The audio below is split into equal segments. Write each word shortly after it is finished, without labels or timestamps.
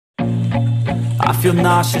I feel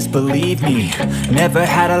nauseous, believe me. Never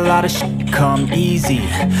had a lot of shit come easy.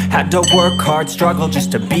 Had to work hard, struggle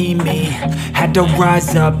just to be me. Had to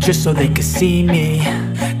rise up just so they could see me.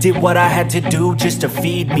 Did what I had to do just to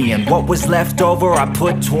feed me. And what was left over I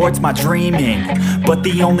put towards my dreaming. But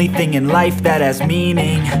the only thing in life that has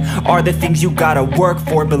meaning are the things you gotta work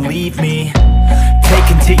for, believe me. Take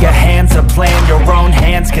into your hands a plan. Your own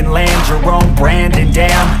hands can land your own brand. And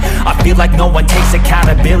damn, I feel like no one takes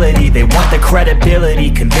accountability. They want the credibility,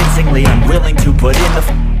 convincingly unwilling to put in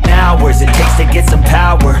the hours it takes to get some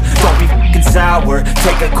power. Don't be f***ing sour.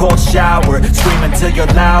 Take a cold shower. Scream until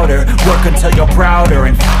you're louder. Work until you're prouder.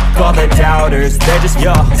 And f*** all the doubters, they're just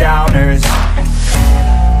your downers.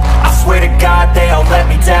 I swear to God they all let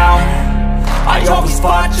me down. I always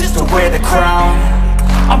fought just to wear the crown.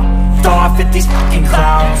 I'm off at these fucking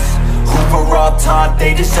clowns who were all taught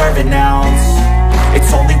they deserve an ounce.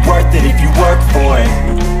 It's only worth it if you work for it.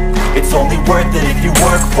 It's only worth it if you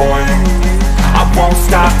work for it. I won't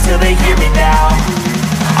stop till they hear me now.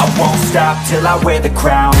 I won't stop till I wear the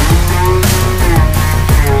crown.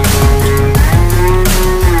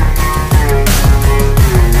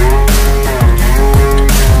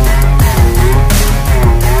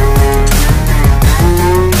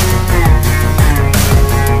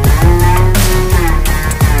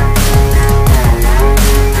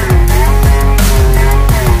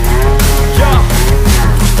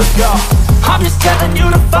 I'm just telling you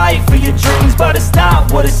to fight for your dreams, but it's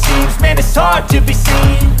not what it seems. Man, it's hard to be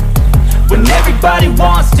seen when everybody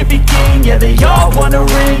wants to be king. Yeah, they all wanna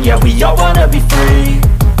ring, yeah, we all wanna be free.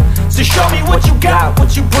 So show me what you got,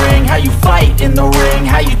 what you bring. How you fight in the ring,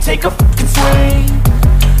 how you take a fucking swing.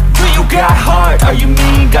 Do you got heart, are you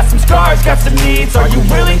mean? Got some scars, got some needs, are you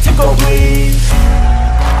willing to go bleed?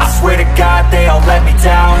 I swear to God they all let me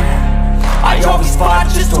down. I always fought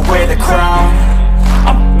just to wear the crown.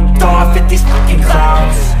 I'm off at these fucking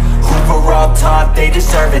clowns who were all taught they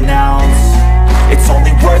deserve an ounce. It's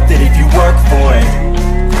only worth it if you work for it.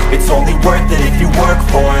 It's only worth it if you work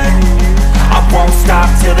for it. I won't stop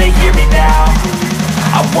till they hear me now.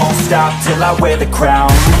 I won't stop till I wear the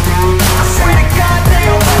crown. I swear to God